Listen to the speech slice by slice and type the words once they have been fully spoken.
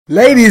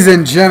Ladies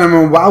and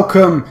gentlemen,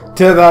 welcome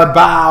to the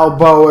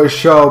Balboa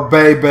Show,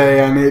 baby,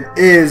 and it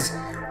is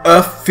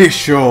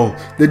official.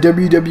 The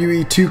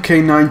WWE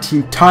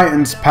 2K19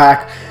 Titans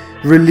pack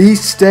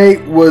release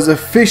date was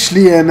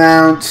officially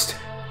announced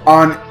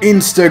on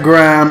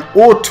Instagram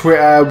or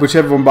Twitter,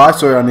 whichever one, but I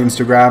saw it on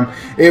Instagram.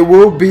 It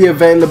will be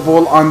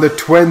available on the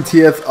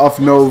 20th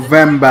of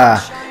November.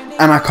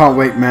 And I can't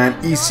wait, man.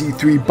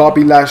 EC3,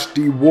 Bobby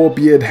Lashley,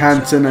 Warbeard,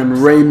 Hanson, and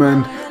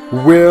Raymond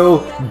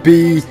will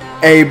be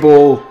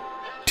able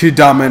to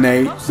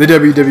dominate the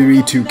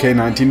WWE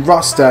 2K19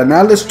 roster.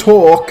 Now let's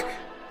talk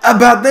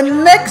about the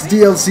next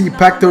DLC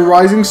pack, the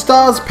Rising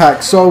Stars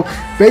pack. So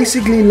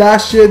basically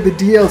last year the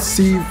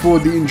DLC for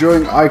the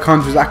Enduring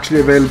Icons was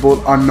actually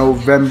available on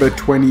November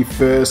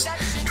 21st,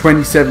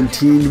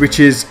 2017, which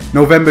is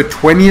November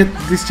 20th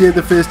this year.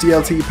 The first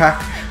DLC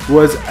pack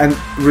was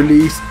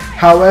released.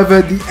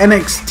 However, the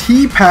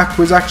NXT pack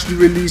was actually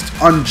released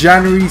on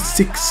January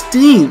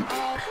 16th,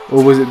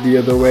 or was it the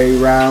other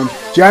way around?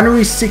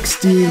 January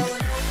 16th,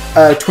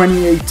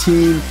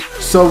 2018.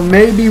 So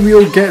maybe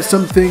we'll get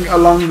something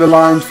along the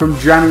lines from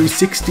January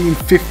 16,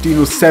 15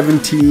 or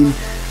 17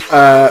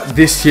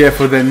 this year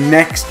for the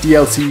next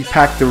DLC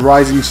pack, the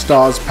Rising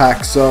Stars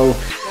pack. So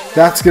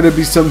that's going to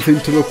be something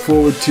to look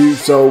forward to.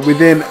 So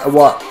within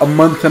a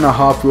month and a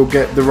half we'll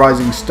get the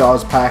Rising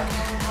Stars pack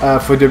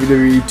for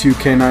WWE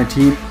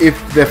 2K19 if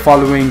they're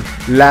following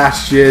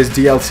last year's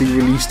DLC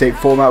release date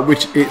format,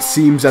 which it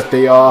seems that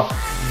they are.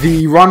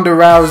 The Ronda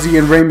Rousey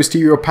and Rey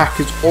Mysterio pack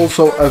is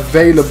also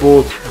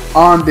available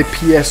on the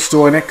PS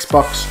Store and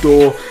Xbox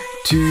Store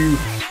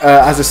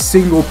as a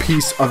single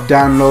piece of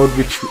download,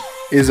 which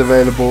is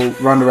available.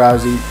 Ronda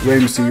Rousey, Rey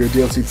Mysterio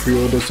DLC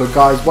pre-order. So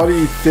guys, what do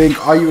you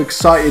think? Are you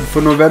excited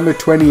for November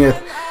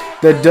 20th?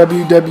 The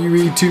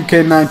WWE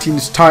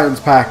 2K19's Titans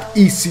pack,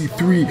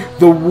 EC3,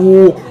 the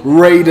War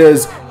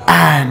Raiders,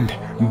 and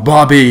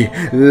Bobby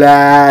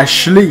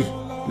Lashley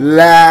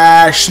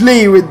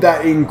with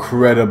that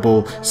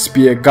incredible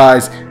spear.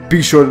 Guys,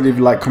 be sure to leave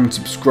a like, comment,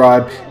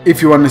 subscribe.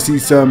 If you want to see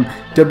some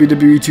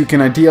WWE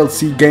 2K19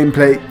 DLC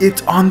gameplay,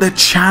 it's on the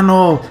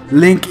channel.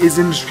 Link is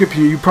in the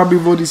description. You probably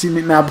have already seen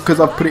it now because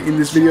I've put it in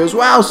this video as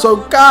well. So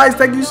guys,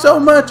 thank you so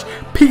much.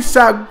 Peace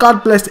out.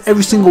 God bless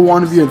every single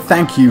one of you, and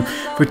thank you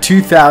for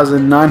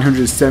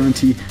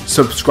 2,970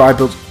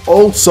 subscribers.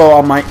 Also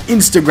on my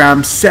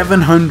Instagram,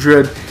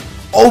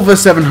 over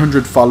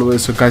 700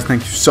 followers. So guys,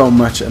 thank you so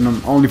much. And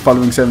I'm only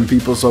following 7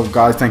 people, so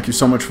guys, thank you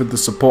so much for the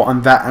support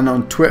on that, and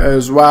on Twitter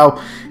as well.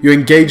 Your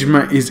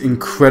engagement is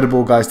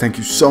incredible, guys. Thank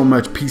you so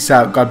much. Peace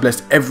out. God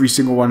bless every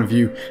single one of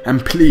you,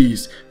 and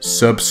please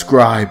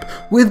subscribe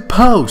with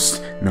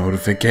post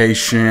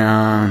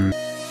notification.